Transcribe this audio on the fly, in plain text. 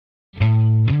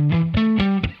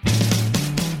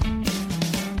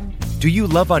Do you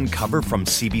love Uncover from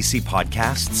CBC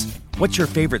Podcasts? What's your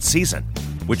favorite season?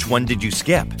 Which one did you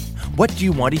skip? What do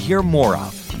you want to hear more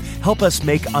of? Help us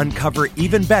make Uncover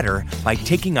even better by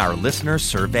taking our listener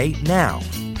survey now.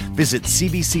 Visit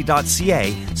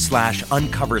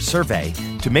cbc.ca/uncover survey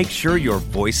to make sure your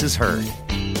voice is heard.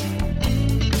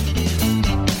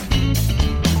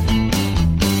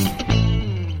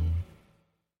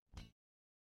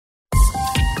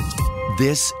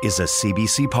 This is a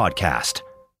CBC podcast.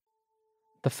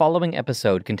 The following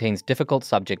episode contains difficult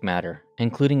subject matter,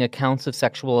 including accounts of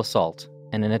sexual assault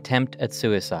and an attempt at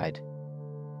suicide.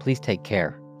 Please take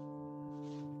care.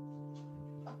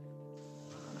 All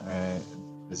right.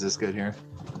 Is this good here?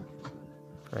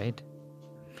 Great.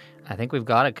 I think we've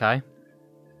got it, Kai.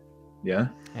 Yeah?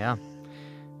 Yeah.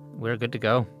 We're good to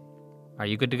go. Are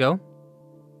you good to go?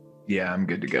 Yeah, I'm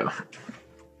good to go.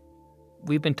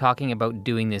 We've been talking about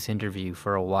doing this interview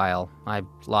for a while. I've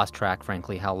lost track,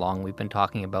 frankly, how long we've been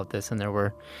talking about this, and there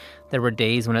were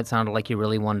days when it sounded like you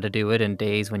really wanted to do it and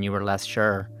days when you were less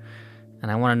sure.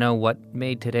 And I want to know what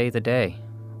made today the day.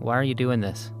 Why are you doing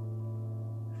this?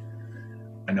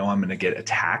 I know I'm going to get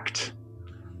attacked.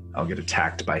 I'll get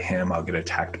attacked by him. I'll get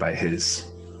attacked by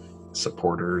his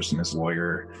supporters and his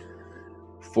lawyer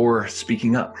for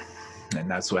speaking up. And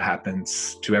that's what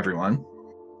happens to everyone.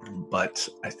 But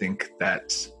I think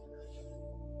that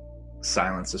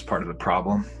silence is part of the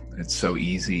problem. It's so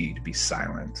easy to be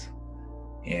silent.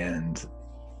 And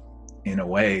in a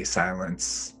way,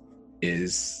 silence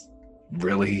is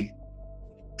really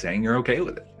saying you're okay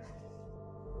with it.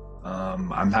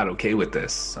 I'm not okay with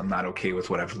this. I'm not okay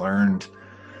with what I've learned.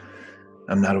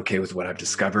 I'm not okay with what I've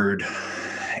discovered.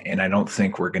 And I don't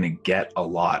think we're going to get a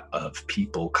lot of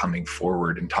people coming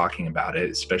forward and talking about it,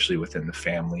 especially within the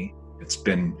family. It's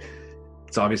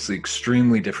obviously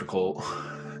extremely difficult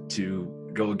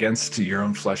to go against your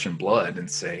own flesh and blood and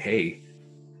say, hey,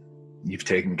 you've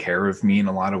taken care of me in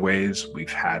a lot of ways.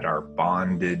 We've had our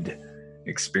bonded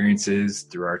experiences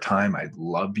through our time. I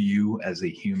love you as a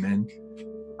human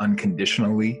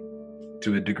unconditionally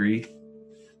to a degree.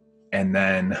 And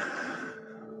then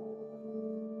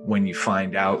when you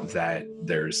find out that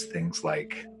there's things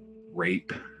like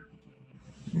rape,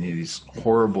 these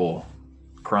horrible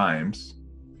crimes,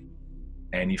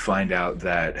 and you find out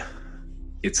that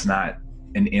it's not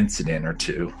an incident or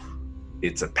two,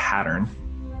 it's a pattern,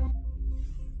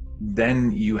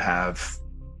 then you have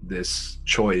this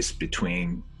choice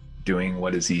between doing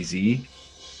what is easy,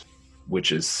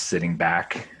 which is sitting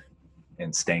back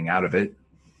and staying out of it,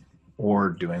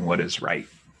 or doing what is right.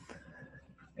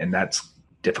 And that's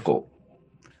difficult.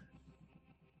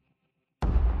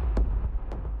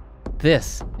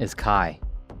 This is Kai,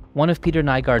 one of Peter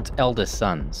Nygard's eldest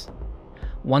sons.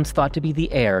 Once thought to be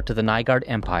the heir to the Nygard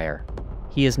Empire,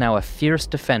 he is now a fierce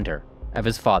defender of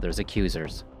his father's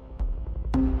accusers.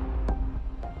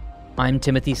 I'm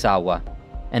Timothy Sawa,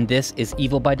 and this is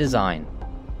Evil by Design,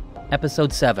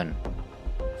 Episode 7,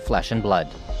 Flesh and Blood.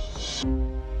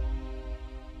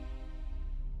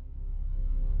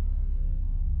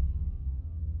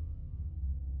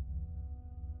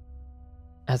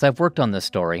 As I've worked on this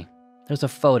story, there's a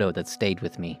photo that stayed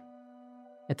with me.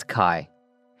 It's Kai.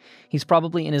 He's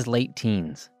probably in his late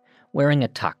teens, wearing a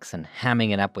tux and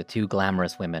hamming it up with two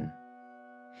glamorous women.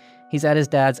 He's at his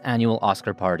dad's annual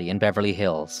Oscar party in Beverly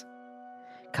Hills.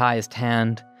 Kai is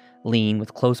tanned, lean,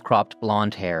 with close-cropped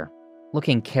blonde hair,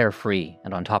 looking carefree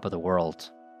and on top of the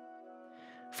world.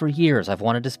 For years, I've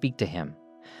wanted to speak to him,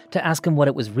 to ask him what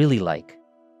it was really like,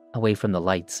 away from the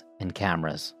lights and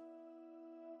cameras.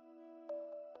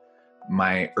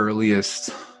 My earliest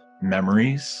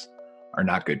memories are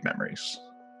not good memories.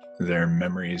 They're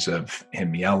memories of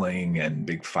him yelling and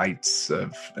big fights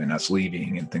and us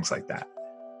leaving and things like that.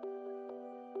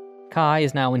 Kai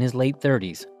is now in his late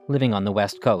 30s, living on the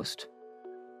West Coast.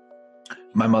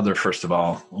 My mother, first of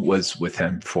all, was with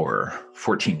him for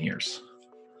 14 years.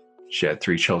 She had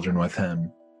 3 children with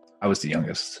him. I was the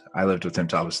youngest. I lived with him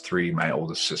till I was 3. My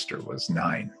oldest sister was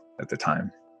 9 at the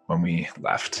time when we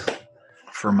left.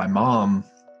 For my mom,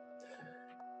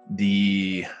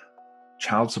 the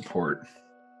child support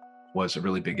was a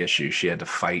really big issue. She had to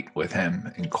fight with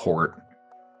him in court,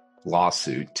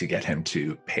 lawsuit, to get him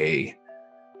to pay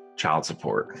child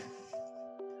support.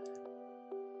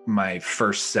 My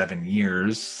first 7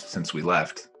 years since we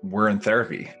left were in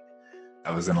therapy.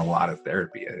 I was in a lot of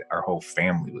therapy. Our whole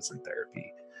family was in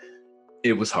therapy.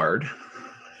 It was hard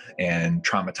and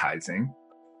traumatizing.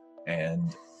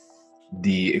 And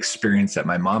the experience that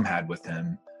my mom had with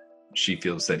him, she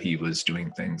feels that he was doing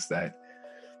things that,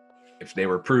 if they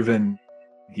were proven,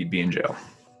 he'd be in jail.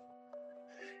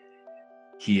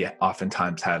 he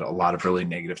oftentimes had a lot of really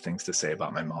negative things to say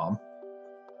about my mom.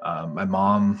 My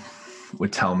mom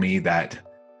would tell me that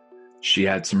she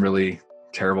had some really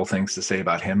terrible things to say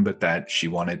about him, but that she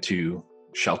wanted to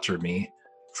shelter me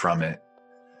from it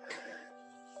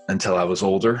until I was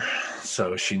older.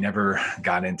 So she never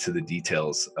got into the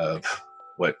details of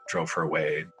what drove her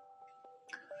away.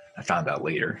 I found out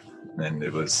later, and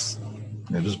it was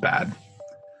bad.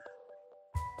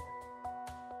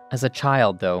 As a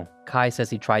child, though, Kai says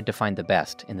he tried to find the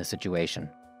best in the situation.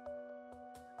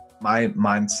 My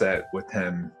mindset with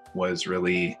him was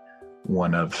really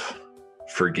one of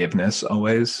forgiveness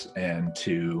always, and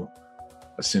to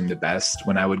assume the best.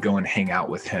 When I would go and hang out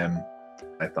with him,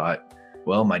 I thought,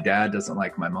 well, my dad doesn't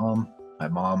like my mom. My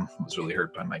mom was really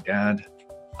hurt by my dad.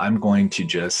 I'm going to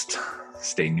just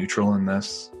stay neutral in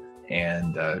this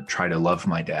and try to love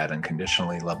my dad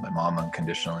unconditionally, love my mom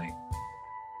unconditionally.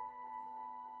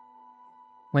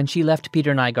 When she left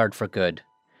Peter Nygard for good,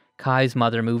 Kai's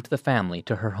mother moved the family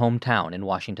to her hometown in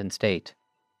Washington State.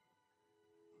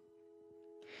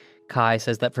 Kai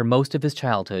says that for most of his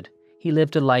childhood, he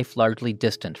lived a life largely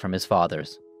distant from his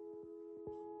father's.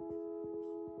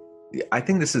 I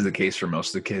think this is the case for most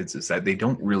of the kids, is that they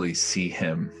don't really see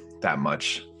him that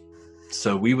much.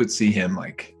 So we would see him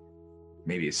like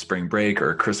maybe a spring break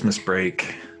or a Christmas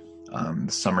break, the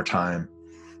summertime,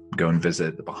 go and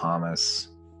visit the Bahamas.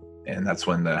 And that's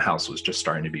when the house was just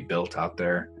starting to be built out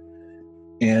there.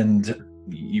 And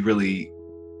you really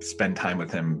spend time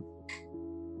with him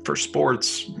for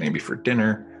sports, maybe for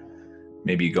dinner.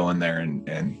 Maybe you go in there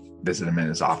and visit him in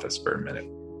his office for a minute.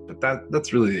 But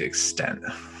that's really the extent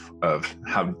of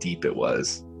how deep it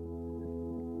was.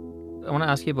 I want to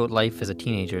ask you about life as a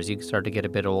teenager as you start to get a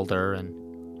bit older. And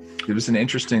it was an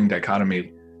interesting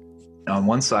dichotomy. On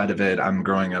one side of it, I'm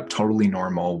growing up totally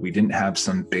normal. We didn't have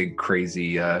some big,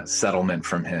 crazy settlement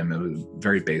from him. It was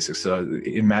very basic. So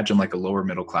imagine like a lower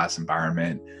middle class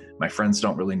environment. My friends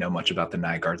don't really know much about the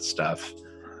Nygard stuff.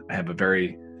 I have a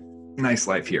very nice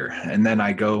life here. And then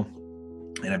I go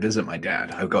and I visit my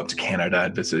dad. I would go up to Canada.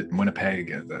 I'd visit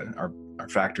Winnipeg, our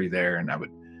factory there, and I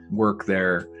would work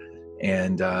there.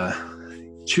 And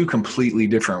two completely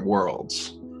different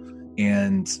worlds.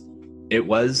 And it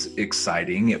was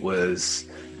exciting. It was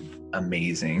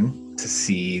amazing to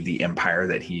see the empire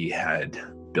that he had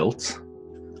built.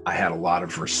 I had a lot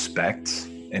of respect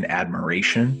and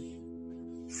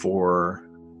admiration for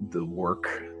the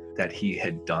work that he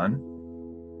had done.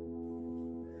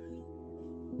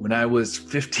 When I was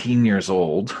 15 years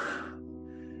old,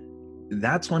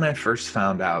 that's when I first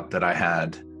found out that I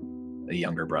had a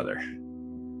younger brother,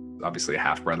 obviously a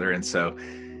half brother. And so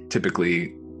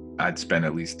typically I'd spend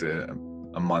at least a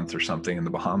month or something in the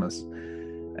Bahamas.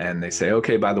 And they say,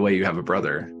 okay, by the way, you have a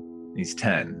brother. He's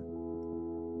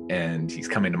 10 and he's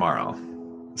coming tomorrow.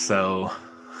 So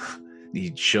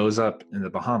he shows up in the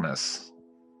Bahamas.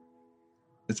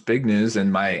 It's big news.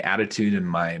 And my attitude and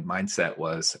my mindset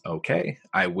was, okay,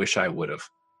 I wish I would have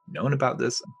known about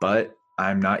this, but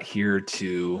I'm not here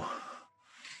to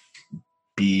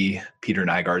be Peter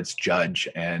Nygard's judge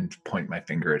and point my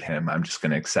finger at him. I'm just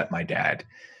going to accept my dad,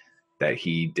 that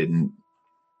he didn't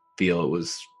feel it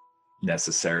was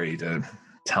necessary to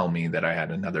tell me that I had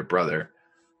another brother.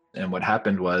 And what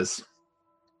happened was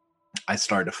I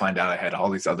started to find out I had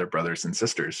all these other brothers and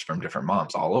sisters from different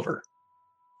moms all over.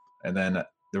 And then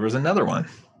there was another one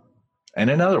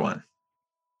and another one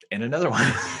and another one.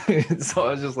 So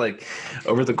I was just like,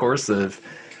 over the course of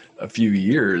a few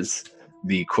years,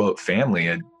 the quote family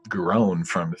had grown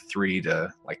from 3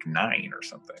 to like 9 or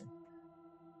something.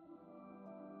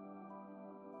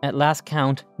 at last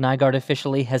count, Nygard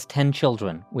officially has 10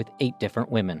 children with 8 different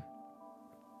women.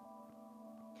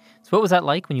 So what was that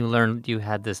like when you learned you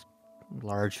had this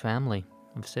large family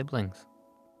of siblings?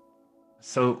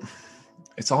 So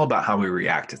it's all about how we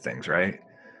react to things, right?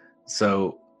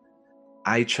 So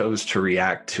I chose to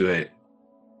react to it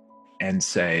and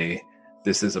say,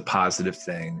 this is a positive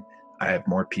thing. I have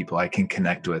more people I can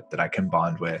connect with, that I can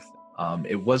bond with.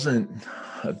 It wasn't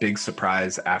a big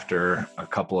surprise after a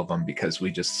couple of them because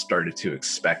we just started to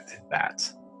expect that.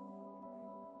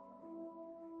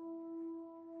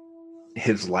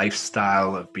 His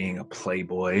lifestyle of being a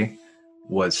playboy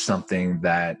was something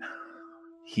that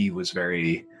he was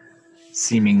very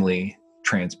seemingly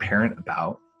transparent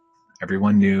about.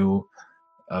 Everyone knew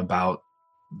about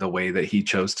the way that he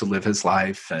chose to live his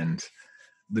life and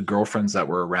the girlfriends that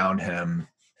were around him.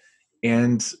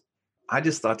 And I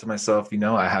just thought to myself,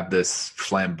 I have this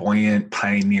flamboyant,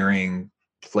 pioneering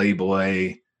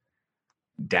playboy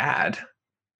dad.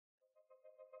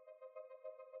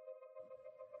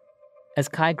 As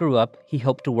Kai grew up, he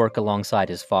hoped to work alongside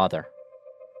his father.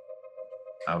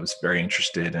 I was very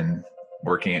interested in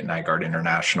working at Night Guard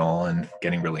International and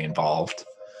getting really involved.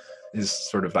 His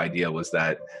sort of idea was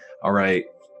that, all right,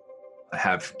 I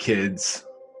have kids.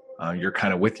 You're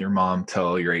kind of with your mom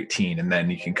till you're 18, and then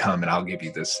you can come and I'll give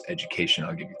you this education.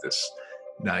 I'll give you this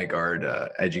Night Guard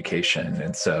education.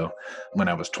 And so when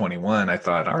I was 21, I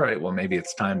thought, all right, well, maybe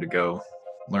it's time to go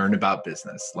learn about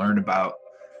business, learn about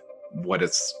what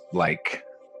it's like,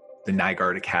 the Night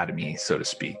Guard Academy, so to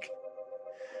speak.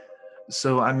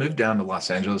 So I moved down to Los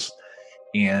Angeles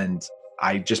and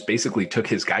I just basically took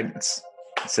his guidance.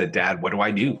 I said, Dad, what do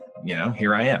I do?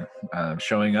 Here I am,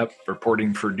 showing up,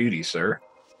 reporting for duty, sir.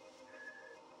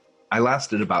 I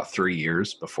lasted about 3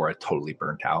 years before I totally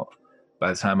burnt out.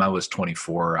 By the time I was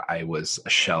 24, I was a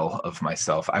shell of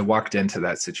myself. I walked into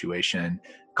that situation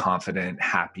confident,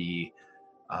 happy,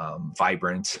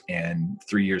 vibrant. And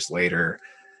 3 years later,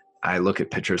 I look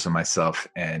at pictures of myself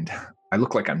and I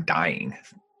look like I'm dying.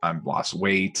 I've lost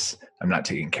weight. I'm not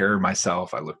taking care of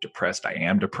myself. I look depressed. I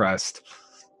am depressed.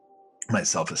 My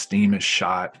self-esteem is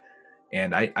shot.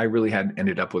 And I really had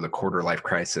ended up with a quarter life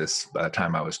crisis by the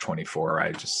time I was 24.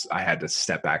 I had to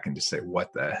step back and just say,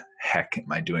 what the heck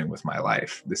am I doing with my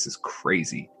life? This is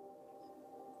crazy.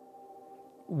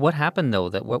 What happened, though?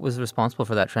 What was responsible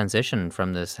for that transition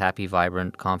from this happy,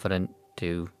 vibrant, confident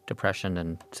to depression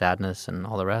and sadness and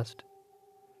all the rest?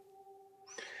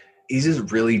 He's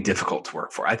just really difficult to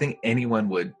work for. I think anyone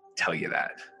would tell you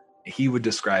that. He would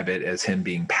describe it as him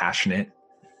being passionate.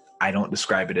 I don't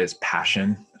describe it as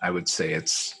passion. I would say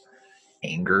it's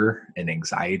anger and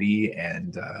anxiety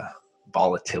and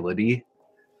volatility.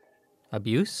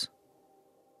 Abuse?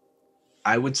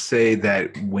 I would say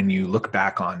that when you look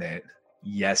back on it,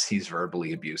 yes, he's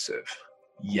verbally abusive.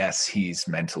 Yes, he's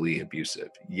mentally abusive.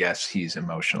 Yes, he's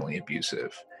emotionally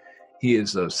abusive. He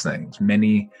is those things.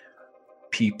 Many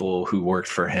people who worked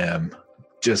for him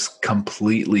just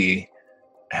completely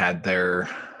had their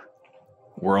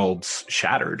worlds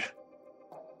shattered.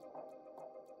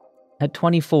 At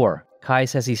 24, Kai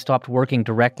says he stopped working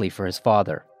directly for his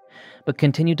father, but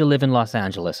continued to live in Los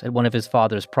Angeles at one of his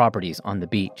father's properties on the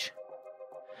beach.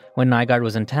 When Night Guard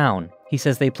was in town, he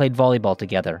says they played volleyball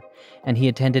together, and he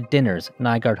attended dinners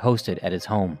Night Guard hosted at his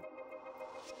home.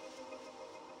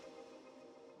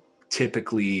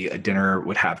 Typically, a dinner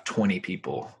would have 20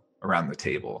 people around the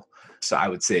table. So I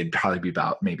would say it'd probably be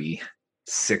about maybe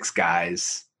 6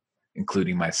 guys,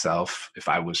 including myself, if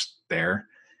I was there,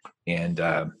 and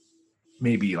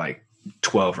maybe like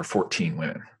 12 or 14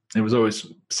 women. It was always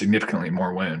significantly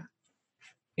more women.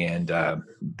 And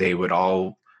they would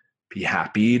all be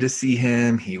happy to see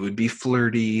him. He would be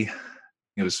flirty.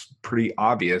 It was pretty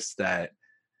obvious that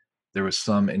there was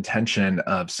some intention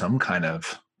of some kind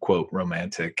of, quote,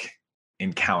 romantic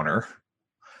encounter,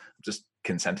 just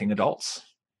consenting adults.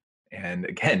 And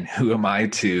again, who am I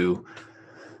to,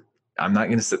 I'm not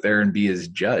going to sit there and be his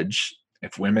judge.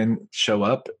 If women show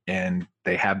up and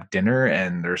they have dinner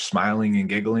and they're smiling and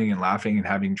giggling and laughing and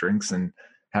having drinks and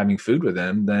having food with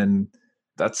him, then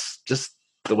that's just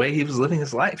the way he was living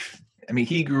his life. I mean,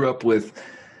 he grew up with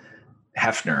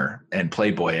Hefner and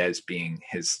Playboy as being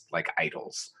his like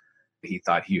idols. He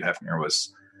thought Hugh Hefner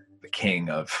was the king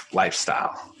of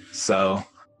lifestyle. So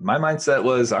my mindset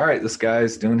was, all right, this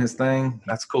guy's doing his thing.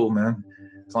 That's cool, man.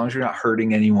 As long as you're not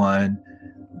hurting anyone,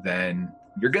 then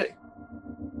you're good.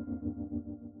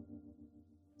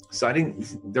 So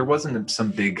there wasn't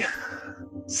some big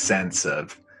sense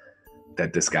of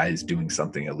that this guy is doing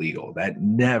something illegal. That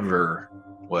never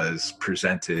was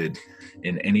presented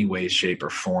in any way, shape, or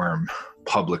form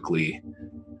publicly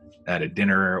at a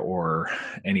dinner or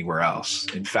anywhere else.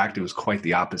 In fact, it was quite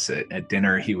the opposite. At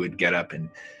dinner, he would get up and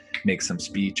make some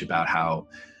speech about how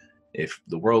if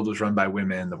the world was run by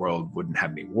women, the world wouldn't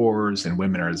have any wars, and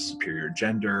women are the superior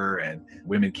gender, and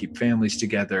women keep families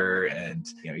together. And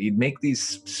he'd make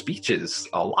these speeches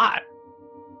a lot.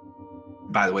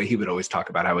 By the way, he would always talk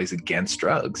about how he's against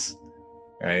drugs,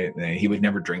 right? And he would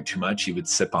never drink too much. He would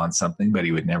sip on something, but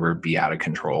he would never be out of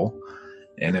control.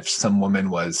 And if some woman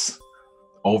was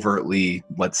overtly,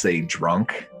 let's say,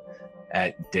 drunk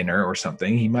at dinner or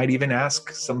something, he might even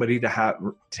ask somebody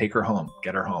to take her home,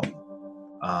 get her home.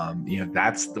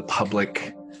 That's the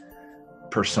public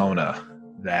persona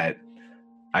that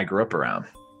I grew up around.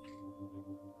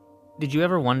 Did you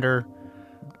ever wonder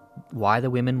why the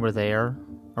women were there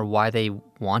or why they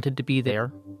wanted to be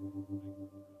there?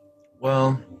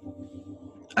 Well,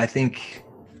 I think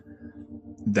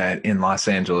that in Los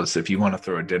Angeles, if you want to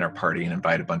throw a dinner party and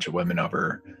invite a bunch of women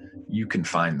over, you can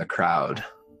find the crowd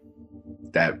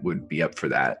that would be up for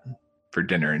that, for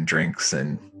dinner and drinks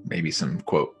and maybe some,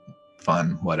 quote,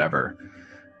 fun, whatever.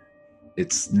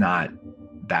 It's not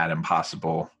that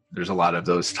impossible. There's a lot of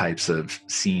those types of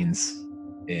scenes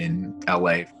in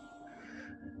LA.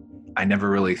 I never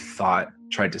really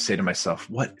tried to say to myself,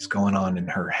 what is going on in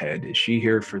her head? Is she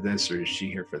here for this or is she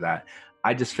here for that?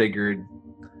 I just figured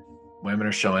women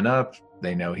are showing up.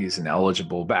 They know he's an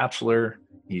eligible bachelor.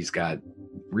 He's got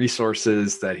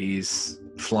resources that he's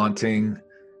flaunting.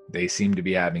 They seem to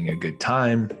be having a good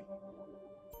time.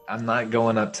 I'm not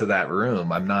going up to that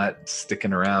room. I'm not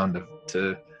sticking around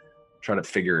to try to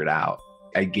figure it out.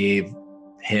 I gave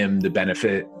him the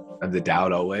benefit of the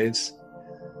doubt always.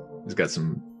 He's got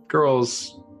some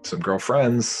girls, some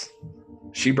girlfriends.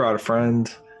 She brought a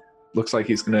friend. Looks like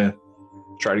he's going to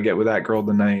try to get with that girl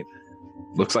tonight.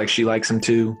 Looks like she likes him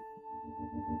too.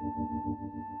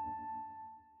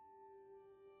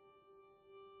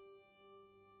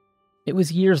 It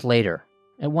was years later,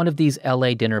 at one of these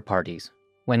LA dinner parties,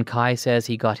 when Kai says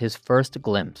he got his first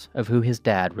glimpse of who his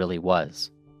dad really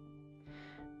was.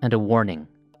 And a warning,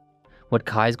 what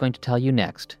Kai's going to tell you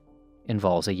next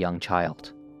involves a young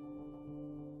child.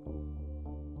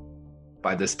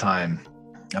 By this time,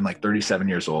 I'm like 37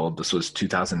 years old. This was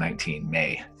 2019,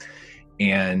 May.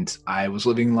 And I was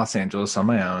living in Los Angeles on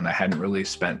my own. I hadn't really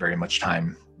spent very much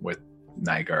time with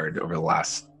Nygaard over the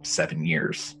last 7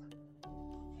 years.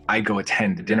 I go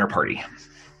attend a dinner party,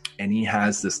 and he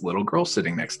has this little girl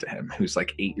sitting next to him who's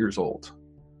like 8 years old.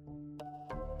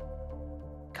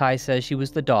 Kai says she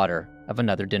was the daughter of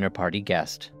another dinner party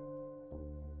guest.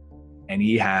 And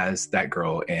he has that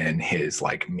girl in his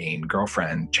like main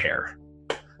girlfriend chair,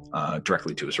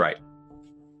 directly to his right,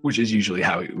 which is usually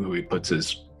how he puts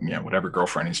his, whatever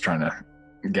girlfriend he's trying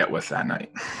to get with that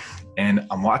night. And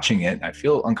I'm watching it. I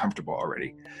feel uncomfortable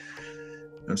already.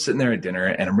 I'm sitting there at dinner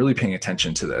and I'm really paying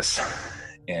attention to this.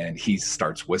 And he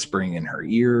starts whispering in her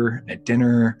ear at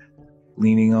dinner,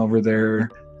 leaning over there.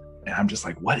 And I'm just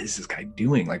like, what is this guy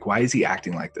doing? Like, why is he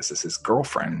acting like this? It's his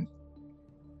girlfriend.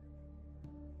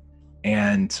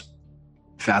 And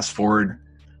fast forward,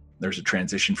 there's a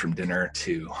transition from dinner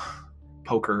to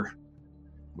poker,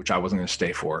 which I wasn't going to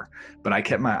stay for. But I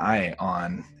kept my eye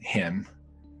on him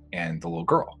and the little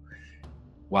girl,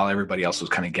 while everybody else was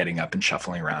kind of getting up and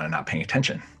shuffling around and not paying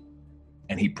attention.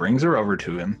 And he brings her over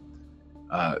to him,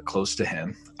 close to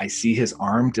him. I see his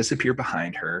arm disappear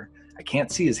behind her. I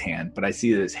can't see his hand, but I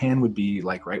see that his hand would be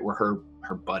like right where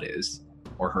her butt is,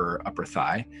 or her upper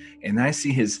thigh. And then I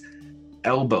see his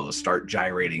elbows start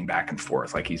gyrating back and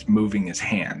forth, like he's moving his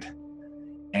hand.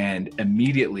 And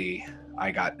immediately I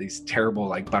got these terrible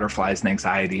like butterflies and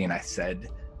anxiety. And I said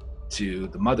to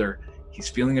the mother, he's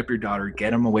feeling up your daughter,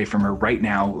 get him away from her right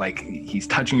now. Like he's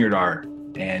touching your daughter.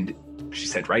 And she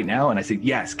said, right now? And I said,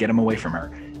 yes, get him away from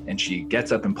her. And she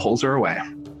gets up and pulls her away.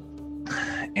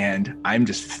 And I'm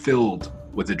just filled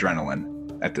with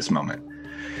adrenaline at this moment.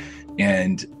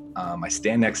 And I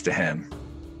stand next to him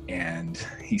and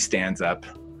he stands up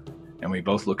and we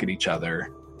both look at each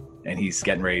other and he's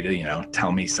getting ready to,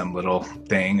 tell me some little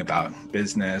thing about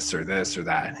business or this or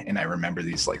that. And I remember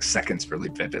these like seconds really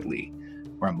vividly,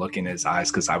 where I'm looking at his eyes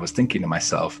because I was thinking to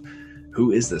myself,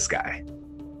 who is this guy?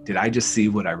 Did I just see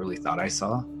what I really thought I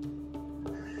saw?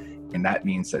 And that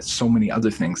means that so many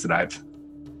other things that I've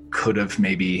could have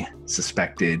maybe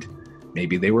suspected,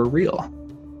 maybe they were real.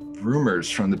 Rumors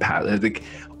from the past, like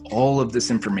all of this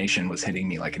information was hitting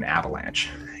me like an avalanche.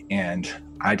 And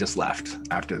I just left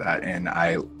after that. And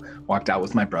I walked out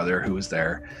with my brother who was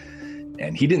there.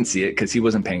 And he didn't see it because he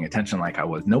wasn't paying attention like I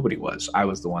was. Nobody was. I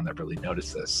was the one that really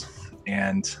noticed this.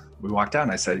 And we walked out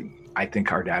and I said, I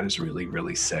think our dad is really,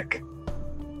 really sick.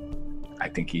 I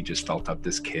think he just felt up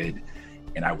this kid.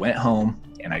 And I went home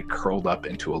and I curled up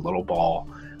into a little ball.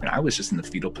 And I was just in the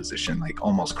fetal position, like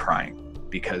almost crying,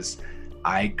 because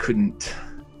I couldn't.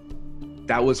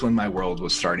 That was when my world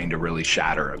was starting to really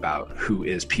shatter about who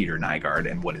is Peter Nygaard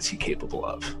and what is he capable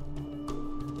of.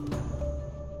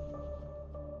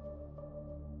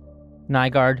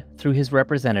 Nygaard, through his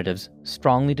representatives,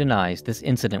 strongly denies this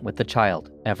incident with the child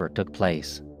ever took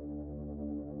place.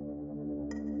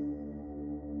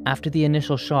 After the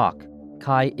initial shock,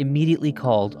 Kai immediately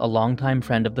called a longtime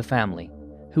friend of the family,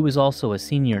 who was also a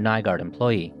senior Nygaard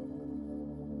employee.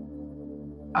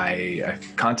 I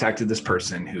contacted this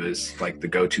person who is like the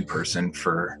go-to person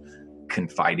for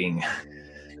confiding.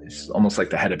 It's almost like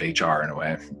the head of HR in a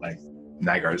way. Like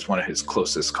Nygaard is one of his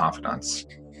closest confidants.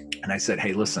 And I said,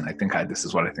 hey, listen, this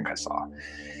is what I think I saw.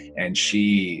 And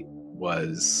she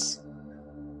was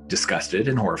disgusted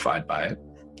and horrified by it.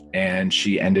 And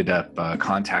she ended up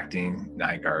contacting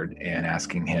Nygaard and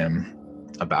asking him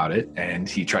about it. And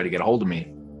he tried to get a hold of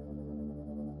me.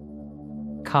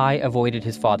 Kai avoided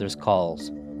his father's calls,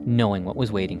 knowing what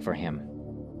was waiting for him.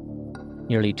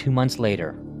 Nearly 2 months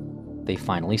later, they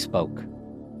finally spoke.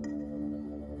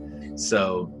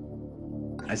 So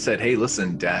I said, hey,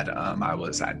 listen, Dad, I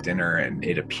was at dinner and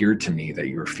it appeared to me that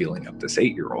you were feeling up this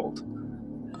 8-year-old.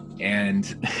 And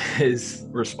his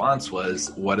response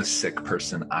was, what a sick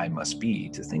person I must be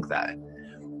to think that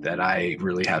I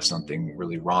really have something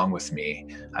really wrong with me.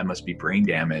 I must be brain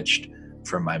damaged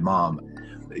from my mom.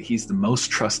 He's the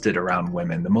most trusted around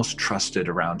women, the most trusted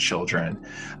around children.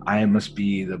 I must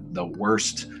be the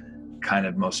worst, kind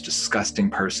of most disgusting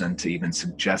person to even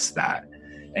suggest that.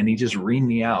 And he just reamed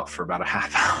me out for about a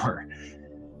half hour.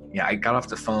 Yeah, I got off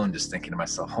the phone just thinking to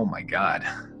myself, oh my God,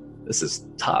 this is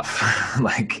tough.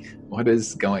 Like, what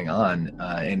is going on?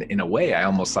 And in a way, I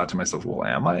almost thought to myself, well,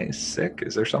 am I sick?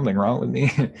 Is there something wrong with me?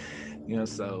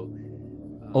 So.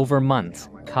 Over months,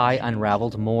 Kai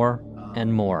unraveled more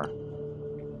and more.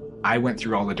 I went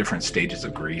through all the different stages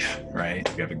of grief, right?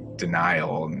 You have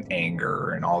denial and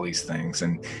anger and all these things.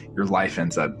 And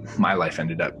my life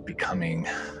ended up becoming,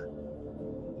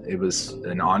 it was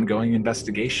an ongoing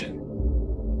investigation.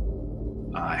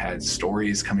 I had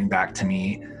stories coming back to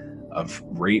me of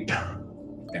rape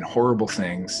and horrible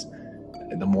things.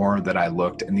 The more that I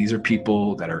looked, and these are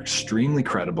people that are extremely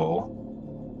credible.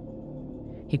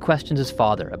 He questioned his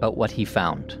father about what he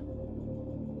found.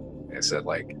 I said,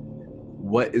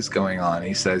 what is going on?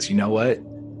 He says, you know what?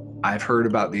 I've heard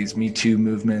about these Me Too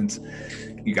movements.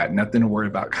 You got nothing to worry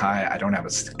about, Kai. I don't have a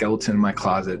skeleton in my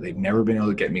closet. They've never been able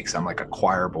to get me because I'm like a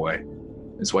choir boy,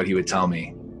 is what he would tell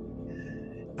me.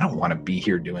 I don't want to be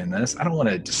here doing this. I don't want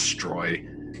to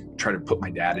try to put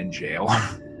my dad in jail.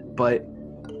 But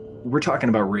we're talking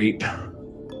about rape.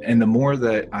 And the more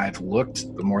that I've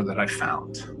looked, the more that I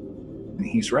found. And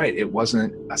he's right. It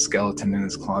wasn't a skeleton in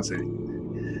his closet.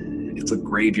 It's a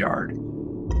graveyard.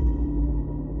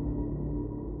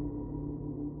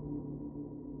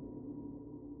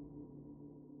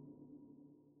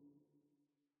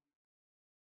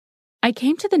 I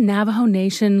came to the Navajo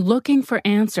Nation looking for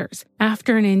answers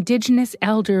after an Indigenous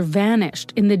elder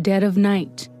vanished in the dead of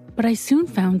night. But I soon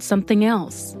found something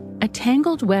else. A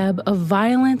tangled web of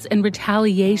violence and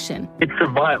retaliation. It's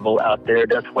survival out there.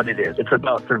 That's what it is. It's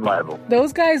about survival.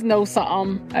 Those guys know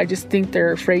something. I just think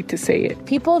they're afraid to say it.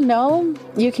 People know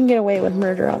you can get away with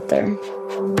murder out there.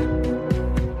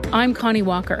 I'm Connie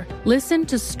Walker. Listen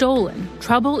to Stolen,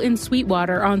 Trouble in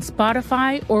Sweetwater on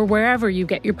Spotify or wherever you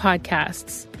get your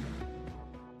podcasts.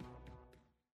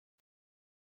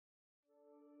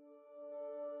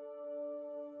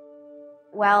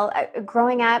 Well,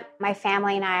 growing up, my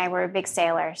family and I were big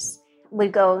sailors.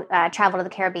 We'd go travel to the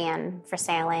Caribbean for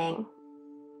sailing.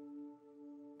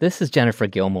 This is Jennifer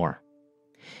Gilmore.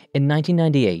 In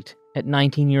 1998, at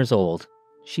 19 years old,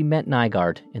 she met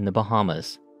Nygard in the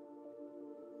Bahamas.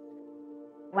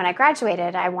 When I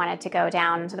graduated, I wanted to go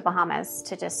down to the Bahamas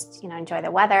to just, enjoy the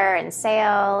weather and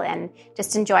sail and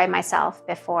just enjoy myself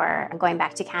before going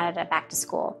back to Canada, back to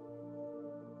school.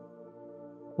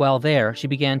 While there, she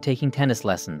began taking tennis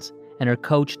lessons, and her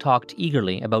coach talked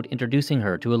eagerly about introducing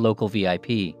her to a local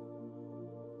VIP.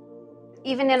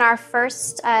 Even in our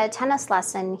first tennis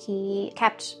lesson, he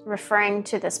kept referring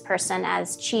to this person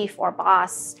as chief or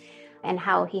boss, and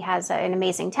how he has an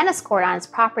amazing tennis court on his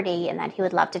property and that he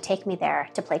would love to take me there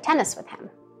to play tennis with him.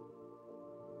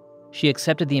 She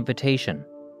accepted the invitation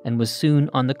and was soon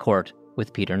on the court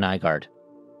with Peter Nygard.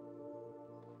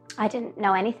 I didn't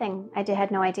know anything. I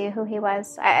had no idea who he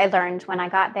was. I learned when I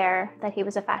got there that he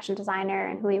was a fashion designer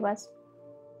and who he was.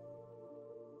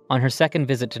 On her second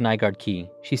visit to Nygard Key,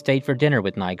 she stayed for dinner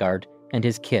with Nygard and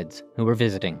his kids who were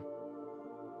visiting.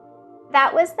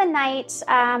 That was the night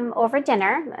over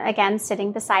dinner, again,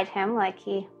 sitting beside him like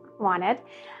he wanted,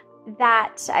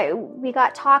 that we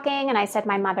got talking and I said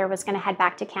my mother was going to head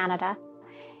back to Canada.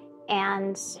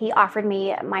 And he offered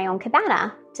me my own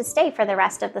cabana to stay for the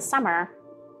rest of the summer.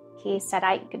 He said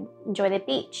I could enjoy the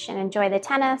beach and enjoy the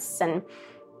tennis and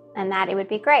that it would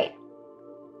be great.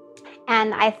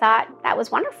 And I thought that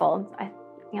was wonderful.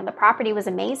 The property was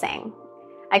amazing.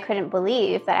 I couldn't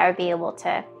believe that I would be able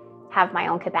to have my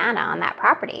own cabana on that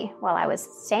property while I was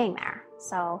staying there.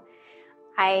 So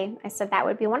I said that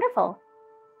would be wonderful.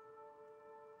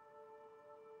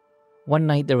 One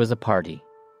night there was a party.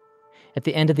 At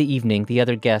the end of the evening, the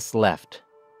other guests left,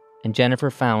 and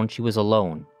Jennifer found she was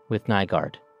alone with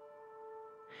Nygard.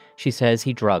 She says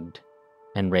he drugged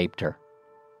and raped her.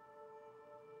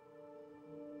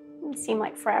 It seemed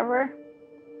like forever.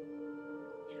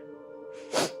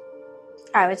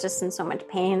 I was just in so much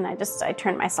pain. I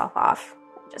turned myself off.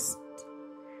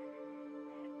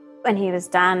 When he was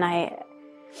done, I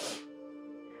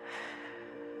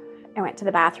went to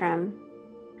the bathroom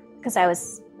because I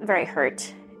was very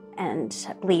hurt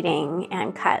and bleeding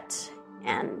and cut.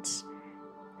 And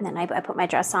then I put my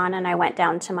dress on and I went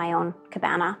down to my own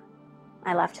cabana.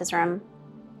 I left his room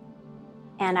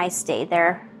and I stayed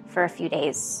there for a few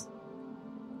days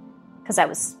because I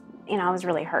was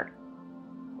really hurt.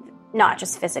 Not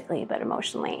just physically, but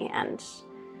emotionally and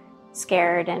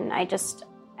scared. And I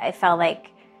felt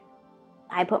like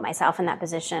I put myself in that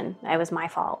position. It was my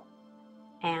fault.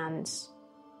 And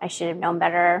I should have known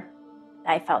better.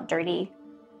 I felt dirty.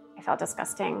 I felt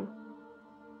disgusting.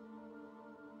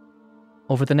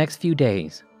 Over the next few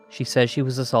days, she says she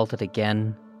was assaulted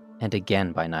again and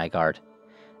again by Nygaard,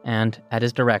 and, at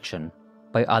his direction,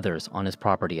 by others on his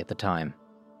property at the time.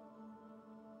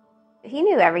 He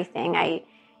knew everything.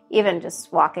 Even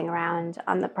just walking around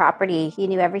on the property, he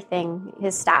knew everything.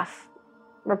 His staff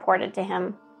reported to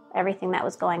him everything that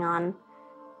was going on.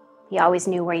 He always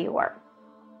knew where you were.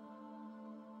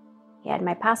 He had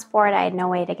my passport. I had no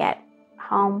way to get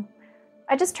home.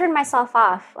 I just turned myself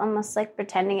off, almost like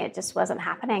pretending it just wasn't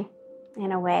happening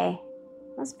in a way.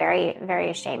 I was very, very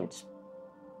ashamed.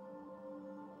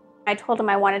 I told him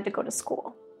I wanted to go to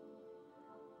school.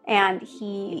 And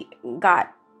he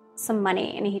got some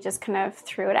money and he just kind of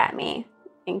threw it at me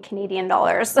in Canadian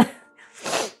dollars.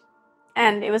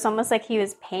 And it was almost like he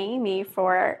was paying me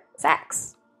for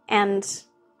sex. And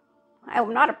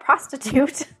I'm not a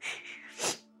prostitute.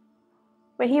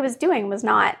 What he was doing was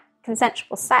not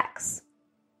consensual sex.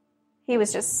 He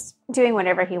was just doing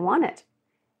whatever he wanted.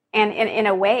 And in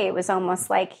a way, it was almost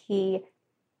like it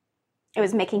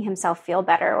was making himself feel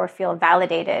better or feel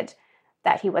validated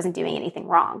that he wasn't doing anything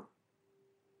wrong.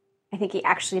 I think he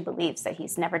actually believes that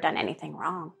he's never done anything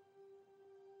wrong.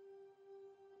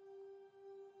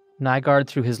 Nygaard,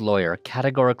 through his lawyer,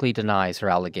 categorically denies her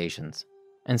allegations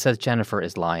and says Jennifer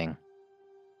is lying.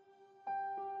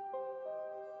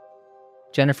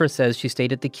 Jennifer says she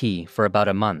stayed at the Key for about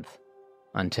a month,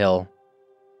 until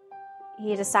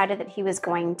he decided that he was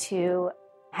going to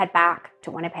head back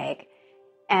to Winnipeg.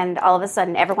 And all of a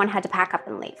sudden, everyone had to pack up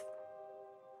and leave.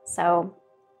 So,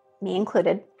 me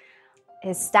included,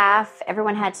 his staff,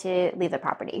 everyone had to leave the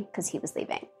property because he was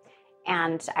leaving.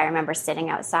 And I remember sitting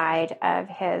outside of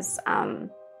his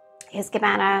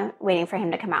cabana waiting for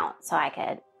him to come out so I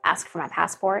could ask for my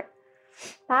passport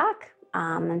back.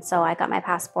 And so I got my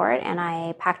passport and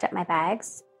I packed up my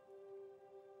bags.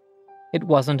 It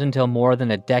wasn't until more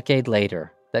than a decade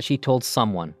later that she told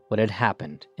someone what had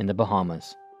happened in the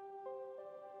Bahamas.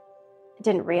 I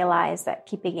didn't realize that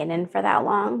keeping it in for that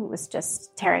long was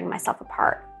just tearing myself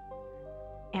apart.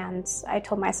 And I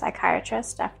told my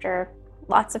psychiatrist after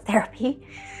lots of therapy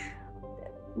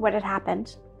what had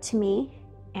happened to me,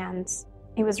 and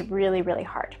it was really, really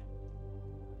hard.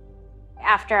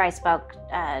 After I spoke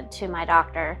to my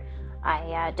doctor,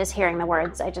 I just hearing the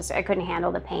words, I couldn't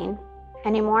handle the pain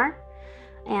anymore,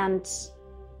 and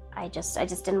I just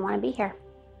didn't want to be here.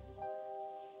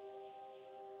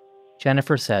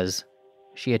 Jennifer says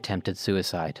she attempted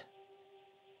suicide.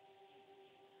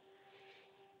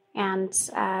 And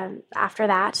after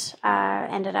that,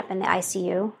 ended up in the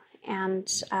ICU. And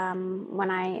when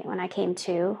I came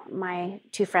to, my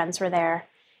two friends were there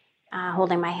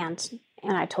holding my hand,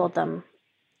 and I told them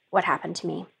what happened to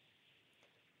me.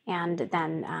 And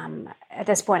then at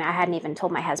this point, I hadn't even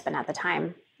told my husband at the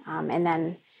time. And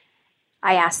then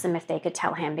I asked them if they could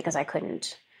tell him because I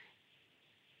couldn't.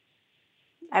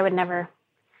 I would never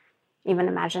even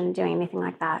imagine doing anything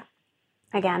like that.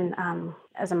 Again,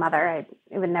 as a mother, I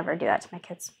would never do that to my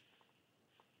kids.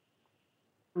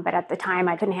 But at the time,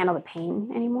 I couldn't handle the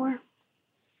pain anymore.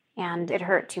 And it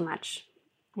hurt too much.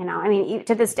 I mean,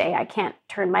 to this day, I can't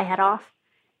turn my head off.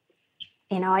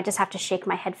 I just have to shake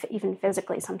my head even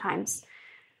physically sometimes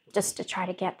just to try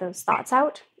to get those thoughts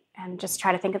out and just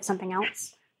try to think of something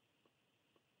else.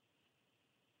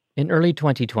 In early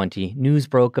 2020, news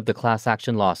broke of the class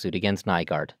action lawsuit against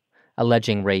Nygaard,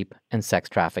 alleging rape and sex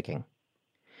trafficking.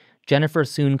 Jennifer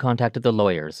soon contacted the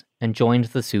lawyers and joined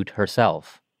the suit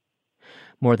herself.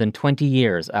 More than 20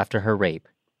 years after her rape,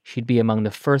 she'd be among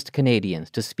the first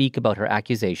Canadians to speak about her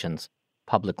accusations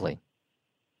publicly.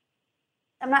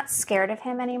 I'm not scared of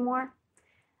him anymore.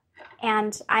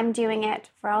 And I'm doing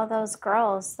it for all those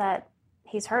girls that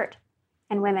he's hurt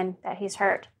and women that he's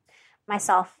hurt,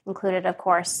 myself included, of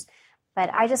course.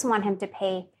 But I just want him to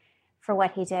pay for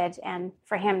what he did and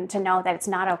for him to know that it's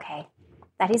not okay,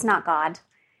 that he's not God.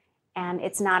 And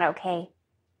it's not okay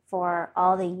for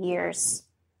all the years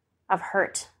of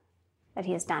hurt that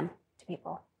he has done to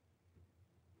people.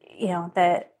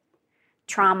 The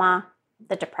trauma,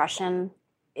 the depression,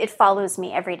 it follows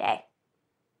me every day.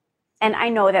 And I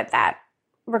know that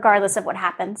regardless of what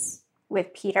happens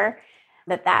with Peter,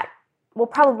 that will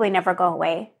probably never go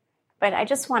away. But I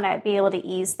just want to be able to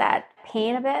ease that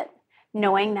pain a bit,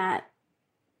 knowing that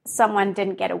someone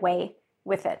didn't get away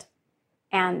with it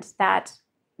and that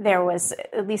there was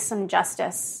at least some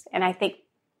justice. And I think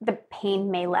the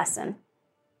pain may lessen.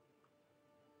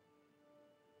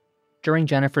 During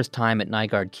Jennifer's time at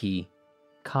Nygaard Quay,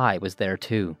 Kai was there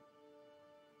too.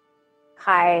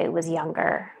 Kai was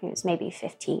younger. He was maybe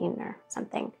 15 or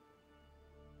something.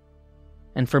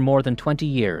 And for more than 20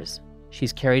 years,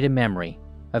 she's carried a memory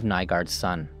of Nygaard's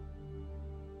son.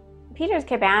 Peter's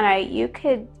Cabana,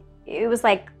 it was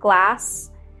like glass,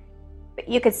 but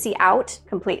you could see out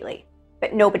completely,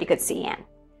 but nobody could see in.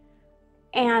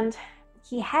 And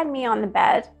he had me on the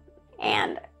bed,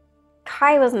 and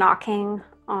Kai was knocking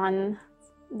on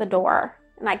the door,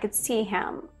 and I could see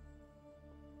him.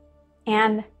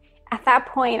 And at that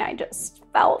point, I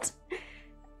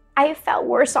felt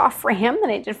worse off for him than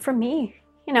it did for me.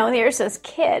 You know, there's this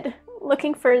kid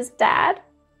looking for his dad,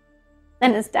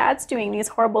 and his dad's doing these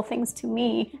horrible things to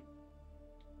me.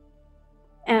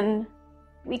 And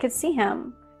we could see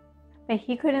him, but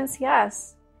he couldn't see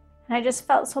us. And I just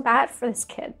felt so bad for this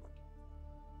kid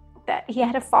that he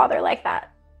had a father like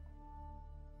that.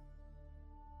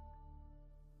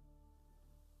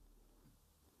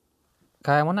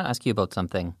 Kai, I want to ask you about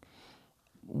something.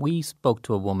 We spoke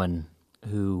to a woman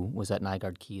who was at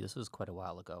Nygaard Quay. This was quite a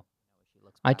while ago.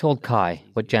 I told Kai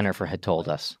what Jennifer had told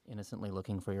us. Innocently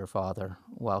looking for your father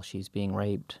while she's being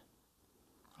raped.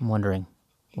 I'm wondering,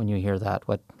 when you hear that,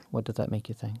 what does that make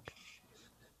you think?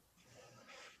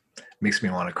 Makes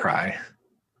me want to cry.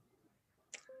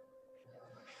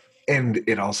 And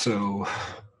it also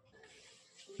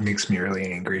makes me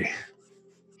really angry.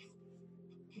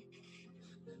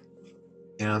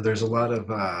 You know, there's a lot of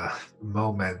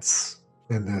moments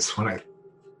in this when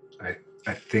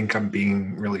I think I'm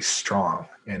being really strong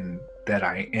and that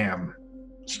I am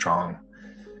strong.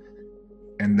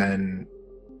 And then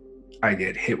I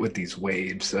get hit with these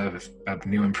waves of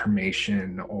new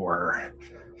information or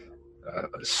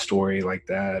a story like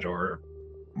that or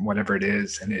whatever it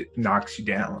is, and it knocks you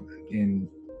down. And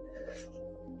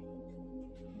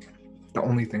the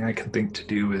only thing I can think to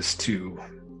do is to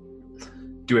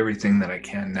do everything that I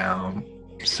can now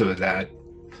so that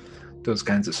those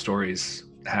kinds of stories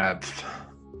have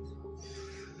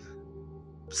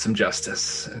some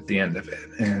justice at the end of it,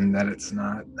 and that it's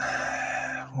not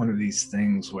one of these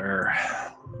things where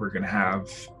we're going to have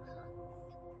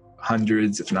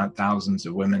hundreds, if not thousands,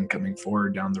 of women coming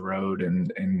forward down the road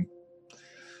and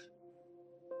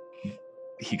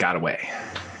he got away,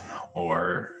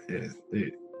 or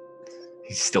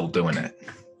he's still doing it.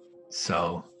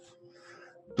 So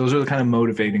those are the kind of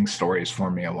motivating stories for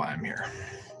me and why I'm here.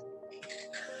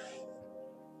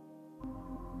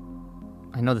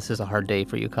 I know this is a hard day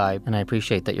for you, Kai, and I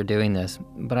appreciate that you're doing this,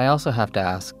 but I also have to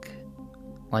ask,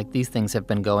 like, these things have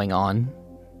been going on.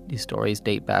 These stories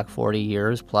date back 40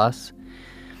 years plus.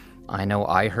 I know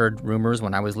I heard rumors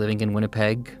when I was living in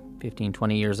Winnipeg 15,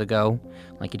 20 years ago.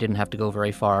 Like, you didn't have to go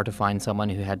very far to find someone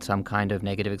who had some kind of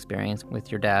negative experience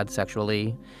with your dad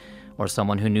sexually, or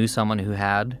someone who knew someone who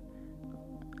had.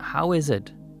 How is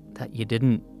it that you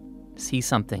didn't see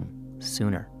something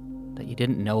sooner? That you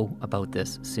didn't know about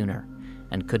this sooner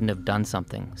and couldn't have done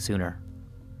something sooner?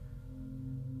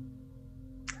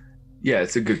 Yeah,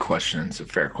 it's a good question. It's a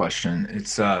fair question.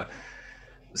 It's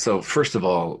so first of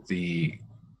all, the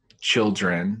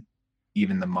children,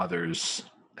 even the mothers,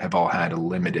 have all had a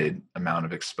limited amount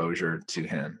of exposure to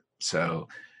him. So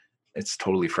it's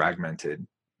totally fragmented.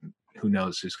 Who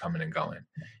knows who's coming and going?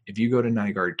 If you go to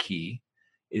Nygaard Quay,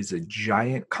 is a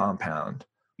giant compound.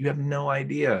 You have no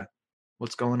idea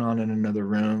what's going on in another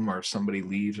room, or if somebody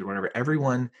leaves or whatever.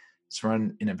 Everyone is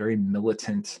run in a very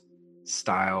militant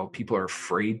style. People are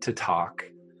afraid to talk.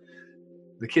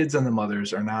 The kids and the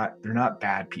mothers they're not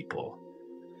bad people.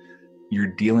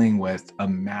 You're dealing with a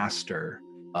master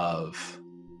of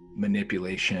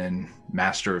manipulation,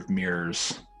 master of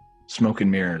mirrors, smoke and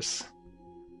mirrors.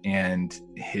 And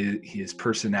his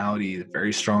personality,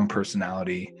 very strong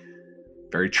personality,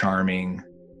 very charming,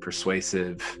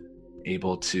 persuasive,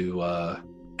 able to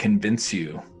convince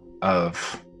you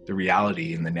of the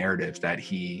reality and the narrative that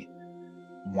he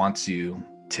wants you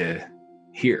to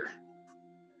hear.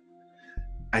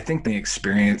 I think the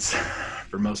experience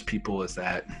for most people is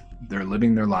that they're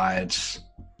living their lives.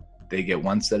 They get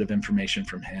one set of information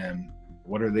from him.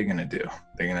 What are they going to do?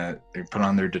 They put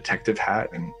on their detective hat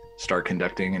and start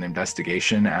conducting an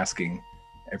investigation, asking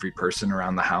every person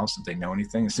around the house if they know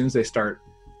anything. As soon as they start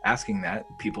asking that,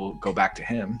 people go back to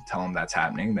him, tell him that's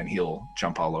happening, then he'll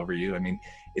jump all over you. I mean,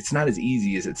 it's not as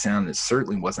easy as it sounds. It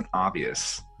certainly wasn't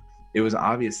obvious It was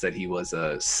obvious that he was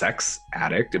a sex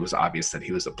addict. It was obvious that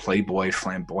he was a playboy,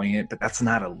 flamboyant, but that's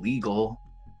not illegal.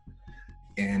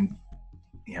 And,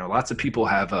 lots of people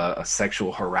have a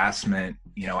sexual harassment,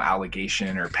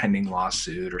 allegation or pending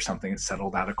lawsuit or something that's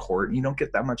settled out of court, and you don't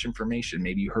get that much information.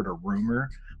 Maybe you heard a rumor.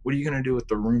 What are you going to do with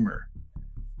the rumor?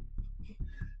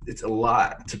 It's a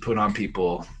lot to put on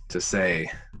people to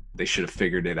say they should have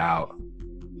figured it out.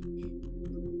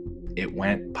 It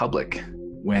went public.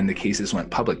 When the cases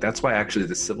went public, that's why actually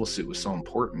the civil suit was so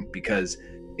important, because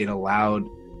it allowed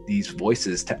these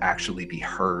voices to actually be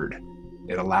heard.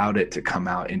 It allowed it to come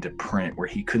out into print where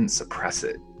he couldn't suppress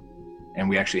it. And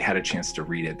we actually had a chance to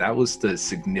read it. That was the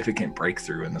significant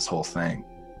breakthrough in this whole thing.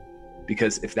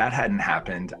 Because if that hadn't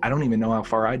happened, I don't even know how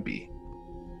far I'd be.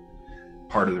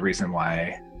 Part of the reason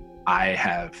why I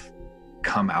have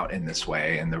come out in this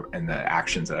way and the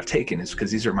actions that I've taken is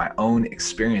because these are my own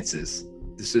experiences.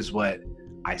 This is what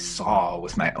I saw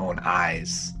with my own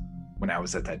eyes when I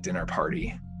was at that dinner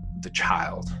party, the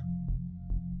child.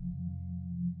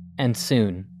 And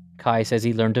soon, Kai says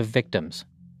he learned of victims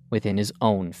within his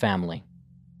own family.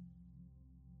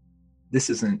 This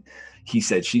isn't he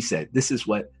said, she said. This is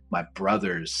what my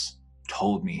brothers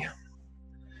told me.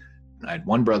 I had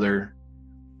one brother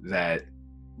that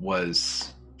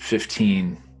was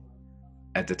 15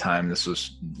 at the time. This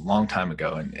was a long time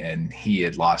ago, and he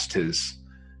had lost his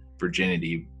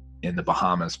virginity in the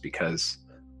Bahamas because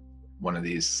one of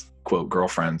these quote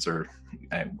girlfriends, or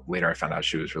later I found out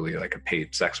she was really like a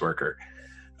paid sex worker.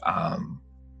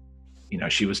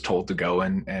 She was told to go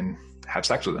and have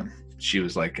sex with him. She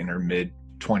was like in her mid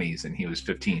 20s and he was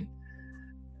 15. And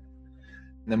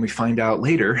then we find out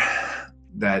later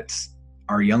that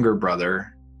our younger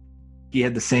brother, he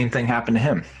had the same thing happen to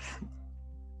him.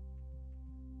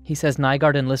 He says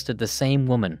Nygard enlisted the same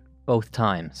woman both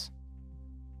times.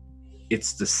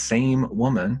 It's the same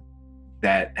woman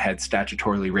that had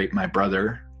statutorily raped my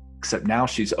brother, except now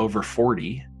she's over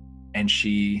 40 and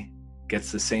she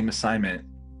gets the same assignment.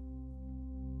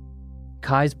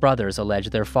 Kai's brothers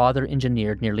allege their father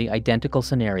engineered nearly identical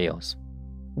scenarios,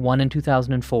 one in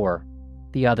 2004,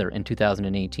 the other in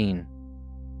 2018.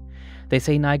 They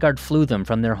say Nygard flew them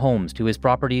from their homes to his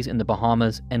properties in the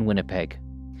Bahamas and Winnipeg,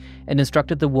 and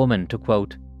instructed the woman to,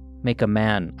 quote, make a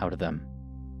man out of them.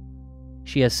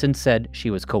 She has since said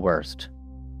she was coerced.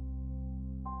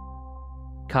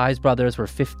 Kai's brothers were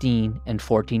 15 and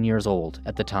 14 years old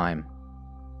at the time.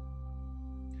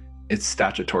 It's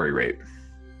statutory rape.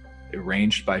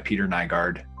 Arranged by Peter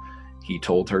Nygard. He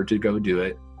told her to go do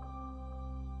it.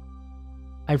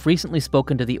 I've recently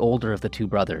spoken to the older of the two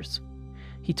brothers.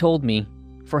 He told me,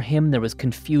 for him there was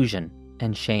confusion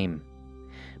and shame,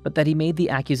 but that he made the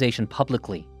accusation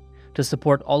publicly to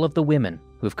support all of the women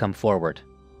who've come forward.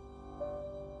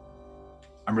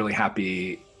 I'm really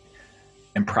happy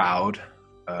and proud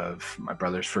of my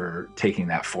brothers for taking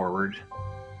that forward.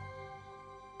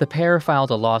 The pair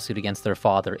filed a lawsuit against their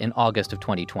father in August of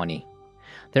 2020.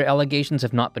 Their allegations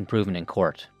have not been proven in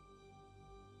court.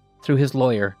 Through his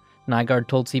lawyer, Nygard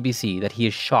told CBC that he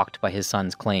is shocked by his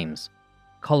son's claims,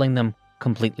 calling them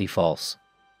completely false.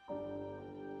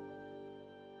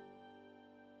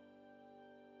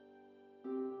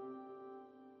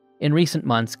 In recent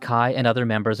months, Kai and other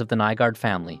members of the Nygard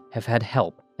family have had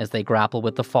help as they grapple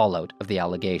with the fallout of the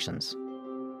allegations.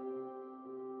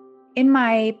 In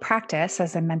my practice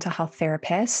as a mental health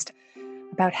therapist,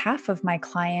 about half of my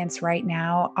clients right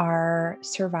now are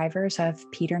survivors of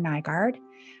Peter Nygard.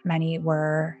 Many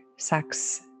were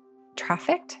sex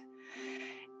trafficked.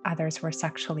 Others were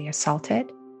sexually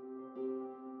assaulted.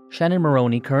 Shannon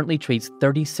Moroney currently treats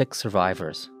 36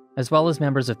 survivors, as well as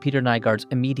members of Peter Nygard's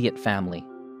immediate family,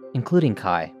 including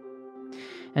Kai.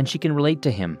 And she can relate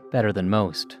to him better than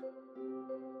most.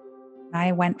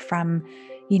 I went from,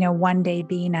 one day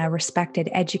being a respected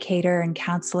educator and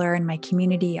counselor in my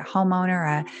community, a homeowner,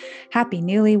 a happy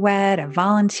newlywed, a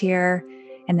volunteer.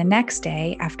 And the next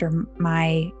day, after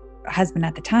my husband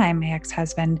at the time, my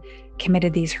ex-husband,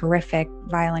 committed these horrific,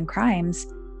 violent crimes,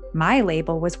 my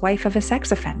label was wife of a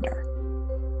sex offender.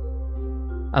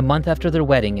 A month after their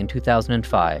wedding in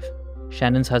 2005,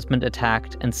 Shannon's husband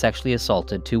attacked and sexually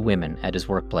assaulted 2 women at his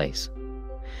workplace.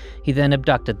 He then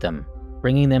abducted them,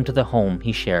 bringing them to the home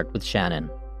he shared with Shannon.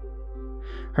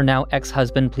 Her now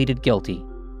ex-husband pleaded guilty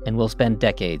and will spend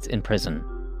decades in prison.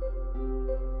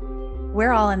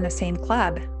 We're all in the same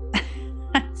club.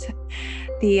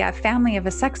 The family of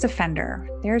a sex offender.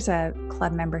 There's a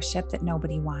club membership that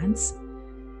nobody wants.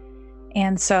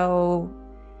 And so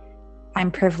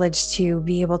I'm privileged to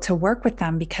be able to work with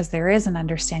them because there is an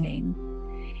understanding.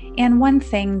 And one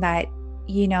thing that,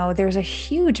 there's a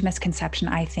huge misconception,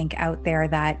 I think, out there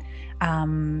that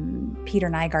Peter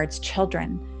Nygard's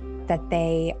children, that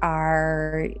they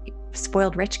are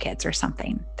spoiled rich kids or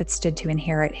something that stood to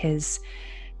inherit his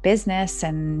business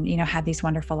and, had these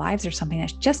wonderful lives or something.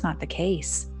 That's just not the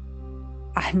case.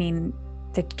 I mean,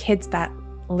 the kids that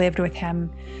lived with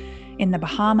him in the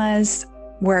Bahamas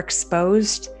were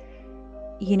exposed,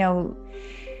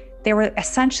 they were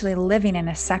essentially living in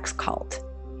a sex cult.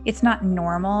 It's not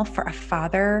normal for a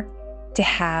father to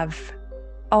have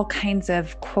all kinds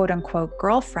of quote unquote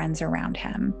girlfriends around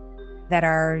him that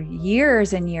are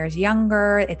years and years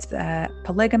younger. It's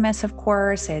polygamous, of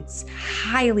course. It's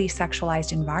highly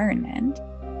sexualized environment.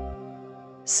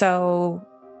 So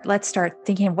let's start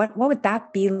thinking, what would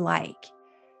that be like?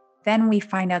 Then we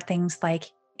find out things like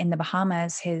in the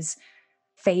Bahamas, his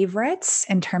favorites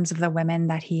in terms of the women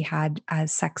that he had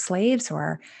as sex slaves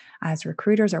or as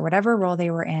recruiters or whatever role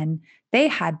they were in, they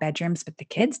had bedrooms, but the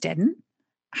kids didn't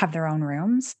have their own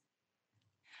rooms.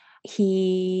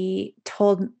 He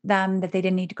told them that they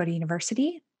didn't need to go to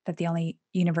university, that the only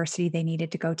university they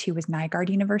needed to go to was Nygard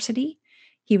University.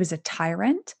 He was a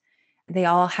tyrant. They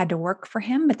all had to work for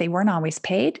him, but they weren't always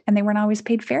paid, and they weren't always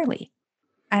paid fairly.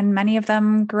 And many of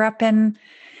them grew up in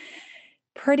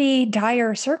pretty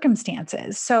dire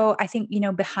circumstances. So I think,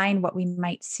 behind what we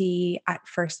might see at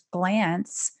first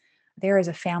glance, there is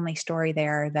a family story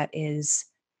there that is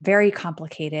very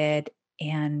complicated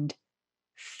and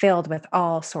filled with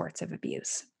all sorts of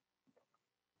abuse.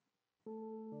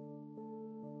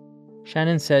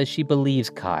 Shannon says she believes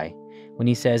Kai when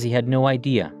he says he had no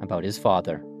idea about his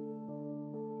father.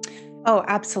 Oh,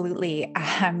 absolutely.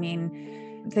 I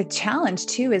mean, the challenge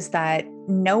too is that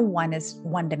no one is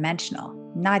one-dimensional,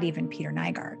 not even Peter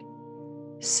Nygard.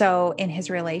 So in his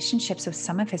relationships with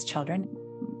some of his children,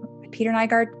 Peter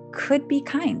Nygard could be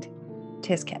kind to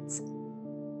his kids.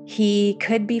 He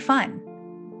could be fun.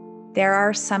 There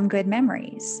are some good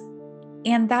memories.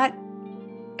 And that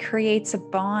creates a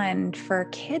bond for a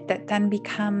kid that then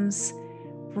becomes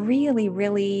really,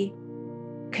 really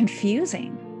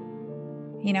confusing.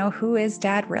 Who is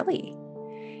dad really?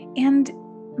 And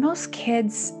most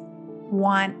kids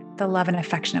want the love and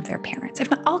affection of their parents.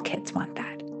 If not all kids want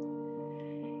that.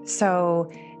 So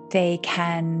they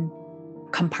can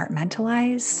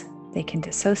compartmentalize, they can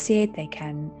dissociate, they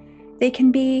can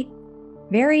be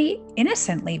very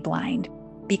innocently blind,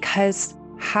 because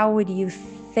how would you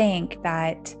think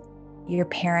that your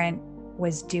parent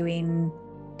was doing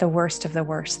the worst of the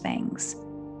worst things?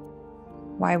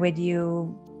 Why would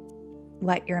you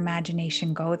let your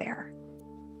imagination go there?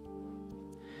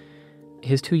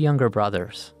 His two younger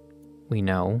brothers, we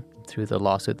know through the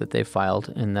lawsuit that they filed,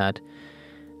 in that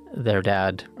their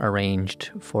dad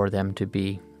arranged for them to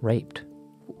be raped.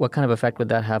 What kind of effect would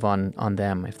that have on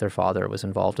them if their father was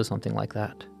involved in something like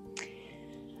that?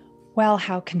 Well,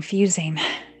 how confusing,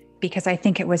 because I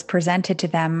think it was presented to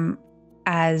them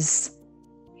as,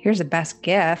 here's the best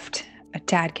gift a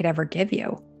dad could ever give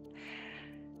you.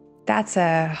 That's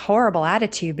a horrible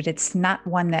attitude, but it's not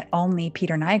one that only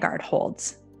Peter Nygard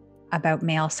holds about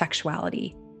male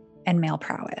sexuality and male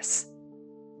prowess.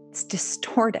 It's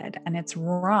distorted and it's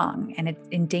wrong, and it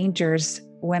endangers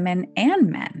women and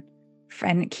men,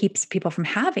 and it keeps people from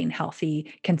having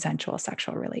healthy consensual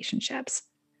sexual relationships.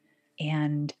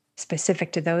 And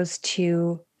specific to those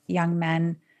two young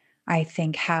men, I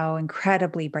think how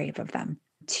incredibly brave of them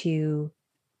to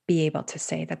be able to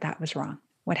say that that was wrong,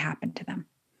 what happened to them.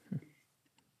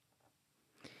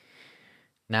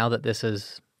 Now that this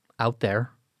is out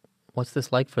there, what's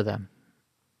this like for them?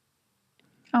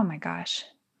 Oh my gosh.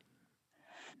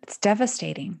 It's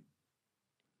devastating.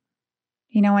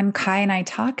 When Kai and I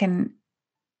talk, and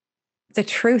the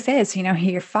truth is,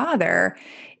 your father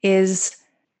is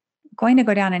going to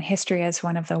go down in history as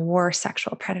one of the worst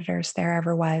sexual predators there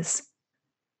ever was.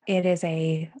 It is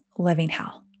a living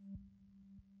hell.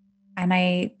 And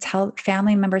I tell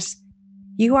family members,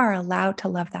 you are allowed to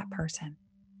love that person.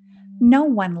 No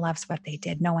one loves what they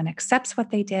did. No one accepts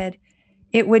what they did.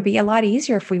 It would be a lot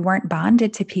easier if we weren't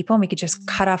bonded to people and we could just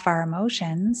cut off our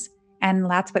emotions. And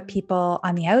that's what people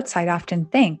on the outside often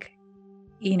think,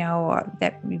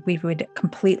 that we would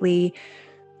completely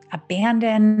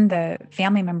abandon the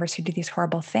family members who do these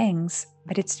horrible things.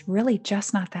 But it's really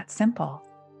just not that simple.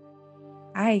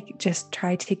 I just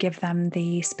try to give them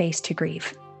the space to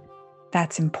grieve.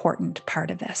 That's an important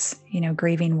part of this,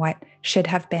 grieving what should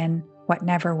have been, what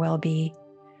never will be,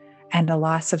 and a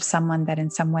loss of someone that in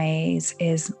some ways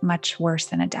is much worse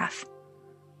than a death,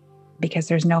 because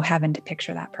there's no heaven to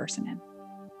picture that person in.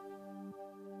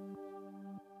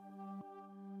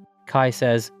 Kai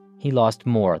says he lost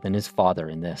more than his father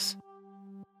in this.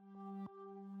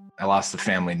 I lost the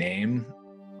family name.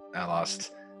 I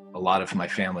lost a lot of my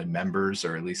family members,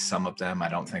 or at least some of them. I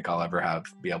don't think I'll ever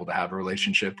be able to have a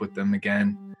relationship with them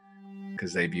again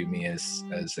because they view me as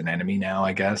an enemy now,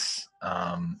 I guess.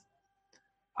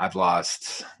 I've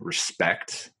lost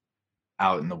respect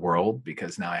out in the world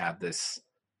because now I have this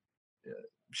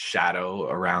shadow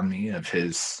around me of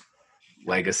his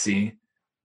legacy.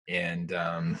 And,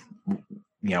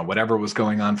 whatever was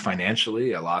going on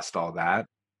financially, I lost all that.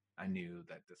 I knew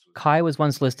that this was... Kai was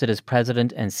once listed as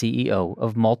president and CEO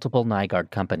of multiple Nygard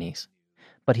companies,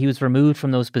 but he was removed from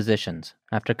those positions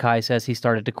after Kai says he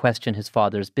started to question his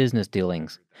father's business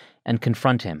dealings and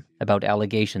confront him about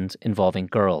allegations involving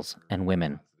girls and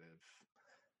women.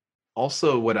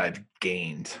 Also, what I've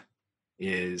gained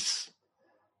is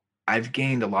I've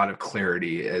gained a lot of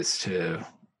clarity as to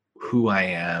who I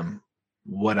am,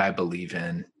 what I believe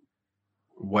in,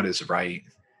 what is right.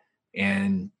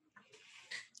 And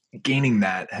gaining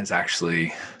that has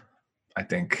actually, I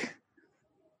think,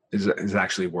 is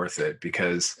actually worth it,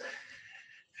 because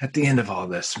at the end of all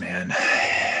this, man,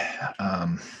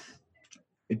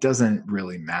 it doesn't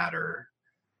really matter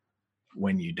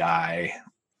when you die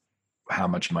how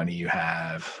much money you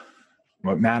have.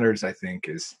 What matters, I think,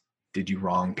 is, did you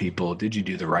wrong people? Did you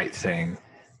do the right thing?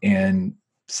 And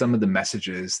some of the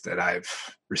messages that I've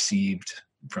received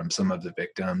from some of the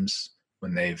victims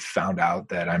when they've found out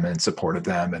that I'm in support of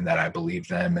them and that I believe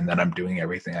them and that I'm doing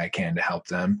everything I can to help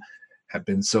them have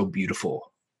been so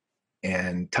beautiful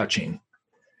and touching.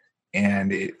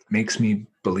 And it makes me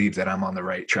believe that I'm on the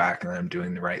right track and that I'm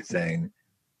doing the right thing.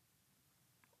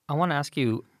 I want to ask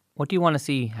you, what do you want to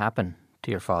see happen to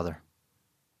your father?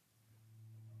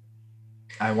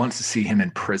 I want to see him in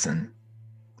prison,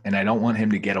 and I don't want him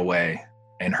to get away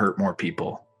and hurt more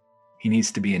people. He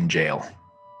needs to be in jail,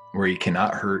 where he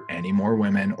cannot hurt any more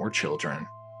women or children,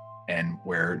 and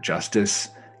where justice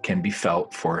can be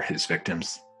felt for his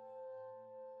victims.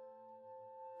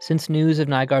 Since news of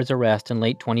Nygard's arrest in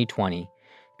late 2020,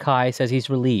 Kai says he's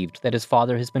relieved that his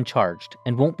father has been charged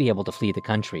and won't be able to flee the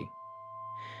country,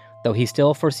 though he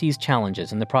still foresees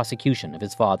challenges in the prosecution of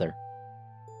his father.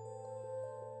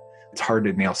 It's hard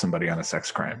to nail somebody on a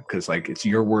sex crime because, it's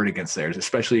your word against theirs,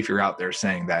 especially if you're out there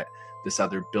saying that this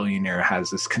other billionaire has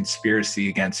this conspiracy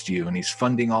against you and he's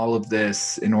funding all of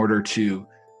this in order to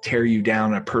tear you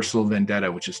down, a personal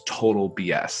vendetta, which is total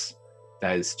BS.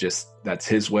 That's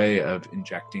his way of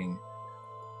injecting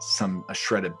a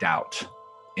shred of doubt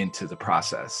into the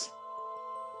process.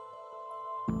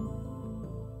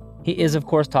 He is, of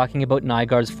course, talking about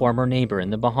Nygard's former neighbor in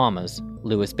the Bahamas,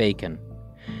 Louis Bacon.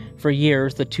 For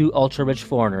years, the two ultra-rich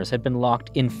foreigners had been locked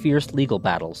in fierce legal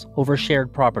battles over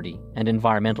shared property and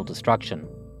environmental destruction.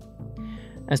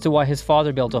 As to why his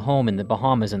father built a home in the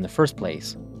Bahamas in the first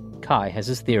place, Kai has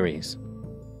his theories.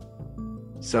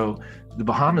 So the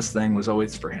Bahamas thing was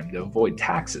always for him to avoid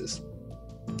taxes.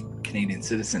 Canadian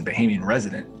citizen, Bahamian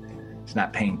resident is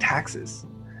not paying taxes.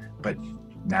 But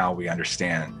now we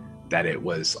understand that it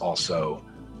was also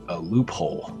a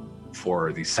loophole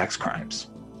for these sex crimes.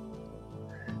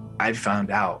 I found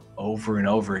out over and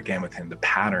over again with him, the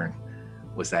pattern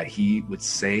was that he would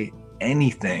say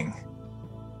anything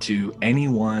to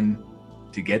anyone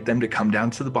to get them to come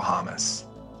down to the Bahamas.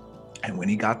 And when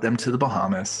he got them to the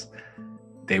Bahamas,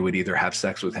 they would either have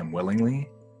sex with him willingly,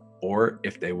 or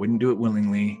if they wouldn't do it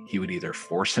willingly, he would either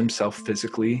force himself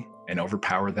physically and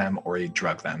overpower them, or he'd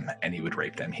drug them and he would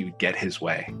rape them. He would get his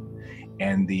way.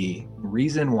 And the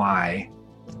reason why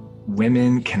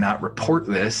women cannot report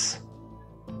this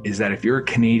is that if you're a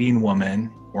Canadian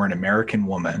woman or an American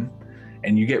woman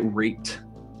and you get raped,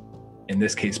 in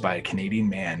this case by a Canadian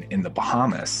man in the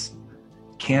Bahamas,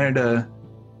 Canada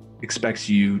expects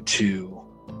you to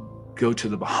go to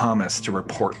the Bahamas to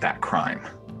report that crime.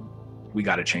 We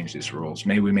got to change these rules.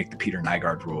 Maybe we make the Peter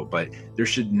Nygard rule, but there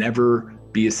should never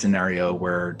be a scenario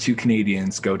where two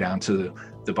Canadians go down to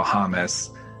the Bahamas,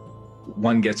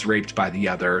 one gets raped by the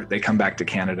other, they come back to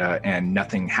Canada and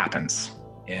nothing happens.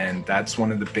 And that's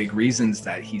one of the big reasons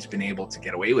that he's been able to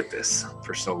get away with this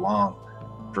for so long,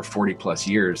 for 40 plus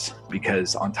years,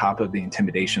 because on top of the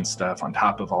intimidation stuff, on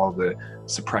top of all the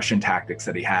suppression tactics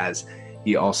that he has,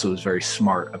 he also is very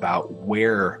smart about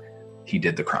where he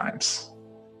did the crimes.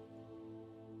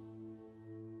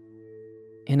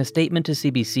 In a statement to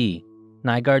CBC,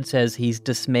 Nygard says he's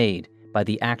dismayed by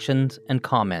the actions and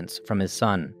comments from his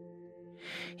son.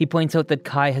 He points out that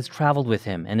Kai has traveled with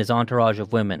him and his entourage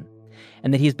of women,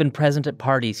 and that he's been present at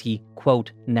parties he,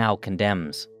 quote, now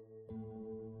condemns.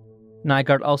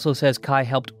 Nygard also says Kai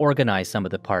helped organize some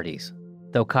of the parties,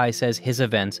 though Kai says his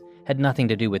events had nothing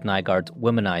to do with Nygard's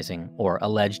womanizing or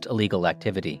alleged illegal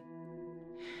activity.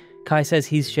 Kai says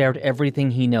he's shared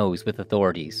everything he knows with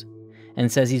authorities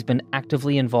and says he's been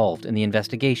actively involved in the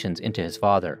investigations into his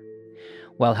father,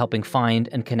 while helping find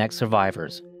and connect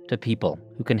survivors to people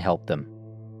who can help them.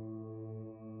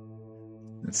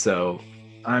 And so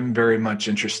I'm very much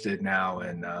interested now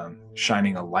in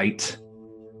shining a light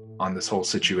on this whole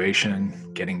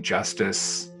situation, getting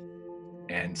justice,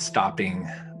 and stopping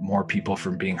more people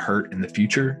from being hurt in the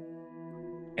future,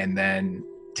 and then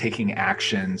taking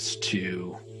actions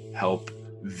to help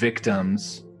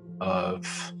victims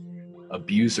of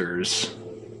abusers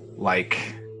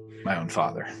like my own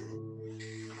father.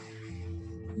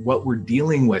 What we're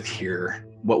dealing with here,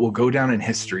 what will go down in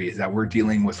history, is that we're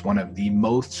dealing with one of the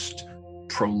most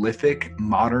prolific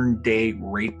modern day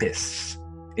rapists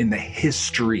in the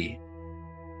history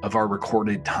of our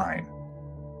recorded time.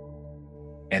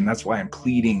 And that's why I'm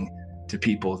pleading to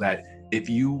people that if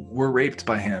you were raped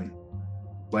by him,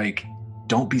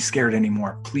 don't be scared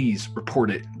anymore. Please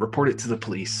report it. Report it to the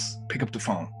police. Pick up the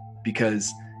phone, because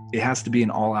it has to be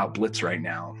an all-out blitz right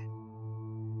now.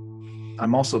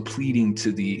 I'm also pleading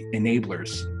to the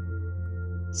enablers.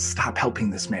 Stop helping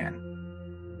this man.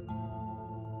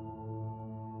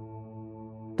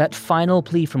 That final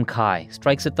plea from Kai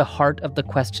strikes at the heart of the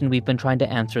question we've been trying to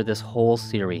answer this whole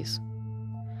series.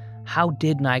 How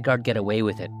did Nygard get away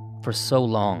with it for so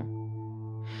long?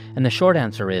 And the short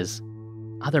answer is,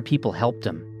 other people helped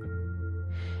him.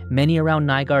 Many around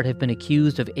Nygard have been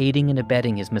accused of aiding and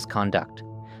abetting his misconduct,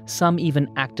 some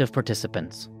even active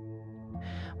participants.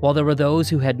 While there were those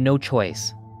who had no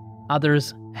choice,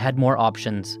 others had more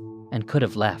options and could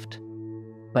have left,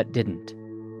 but didn't,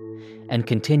 and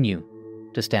continue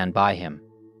to stand by him.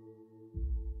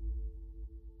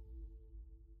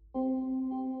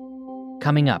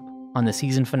 Coming up on the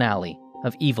season finale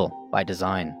of Evil by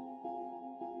Design.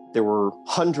 There were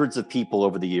hundreds of people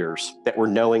over the years that were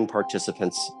knowing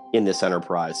participants in this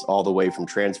enterprise, all the way from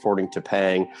transporting to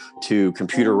paying to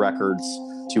computer records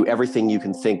to everything you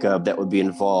can think of that would be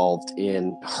involved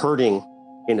in hurting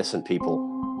innocent people.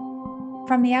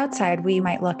 From the outside, we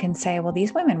might look and say, well,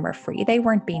 these women were free. They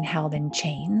weren't being held in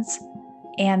chains.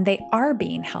 And they are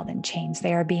being held in chains.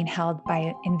 They are being held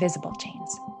by invisible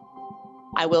chains.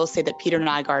 I will say that Peter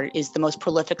Nygard is the most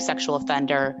prolific sexual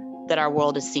offender that our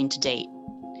world has seen to date.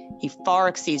 He far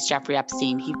exceeds Jeffrey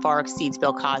Epstein. He far exceeds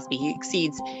Bill Cosby. He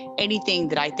exceeds anything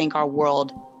that I think our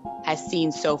world has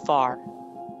seen so far.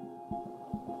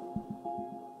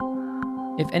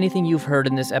 If anything you've heard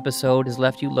in this episode has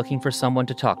left you looking for someone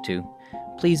to talk to,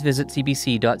 please visit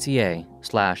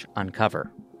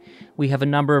cbc.ca/uncover. We have a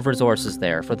number of resources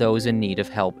there for those in need of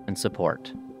help and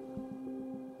support.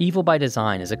 Evil by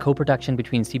Design is a co-production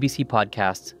between CBC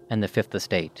Podcasts and The Fifth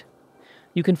Estate.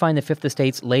 You can find The Fifth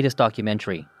Estate's latest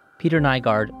documentary, Peter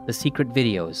Nygard, The Secret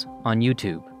Videos, on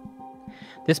YouTube.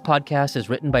 This podcast is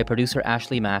written by producer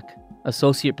Ashley Mack,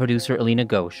 associate producer Alina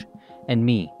Ghosh, and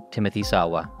me, Timothy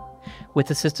Sawa, with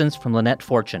assistance from Lynette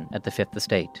Fortune at The Fifth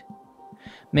Estate.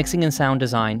 Mixing and sound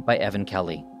design by Evan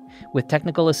Kelly, with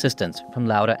technical assistance from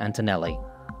Laura Antonelli.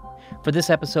 For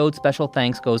this episode, special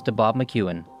thanks goes to Bob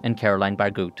McEwen and Caroline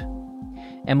Bargut.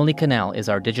 Emily Cannell is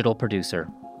our digital producer.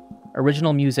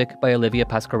 Original music by Olivia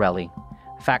Pasquarelli.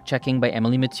 Fact-checking by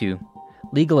Emily Mathieu.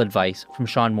 Legal advice from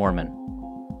Sean Moorman.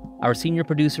 Our senior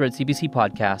producer at CBC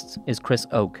Podcasts is Chris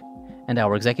Oak, and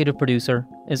our executive producer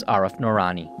is Arif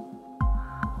Noorani.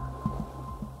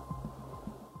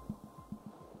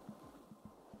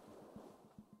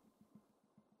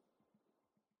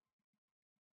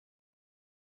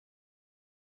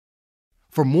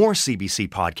 For more CBC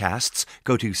podcasts,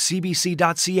 go to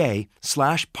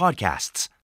cbc.ca/podcasts.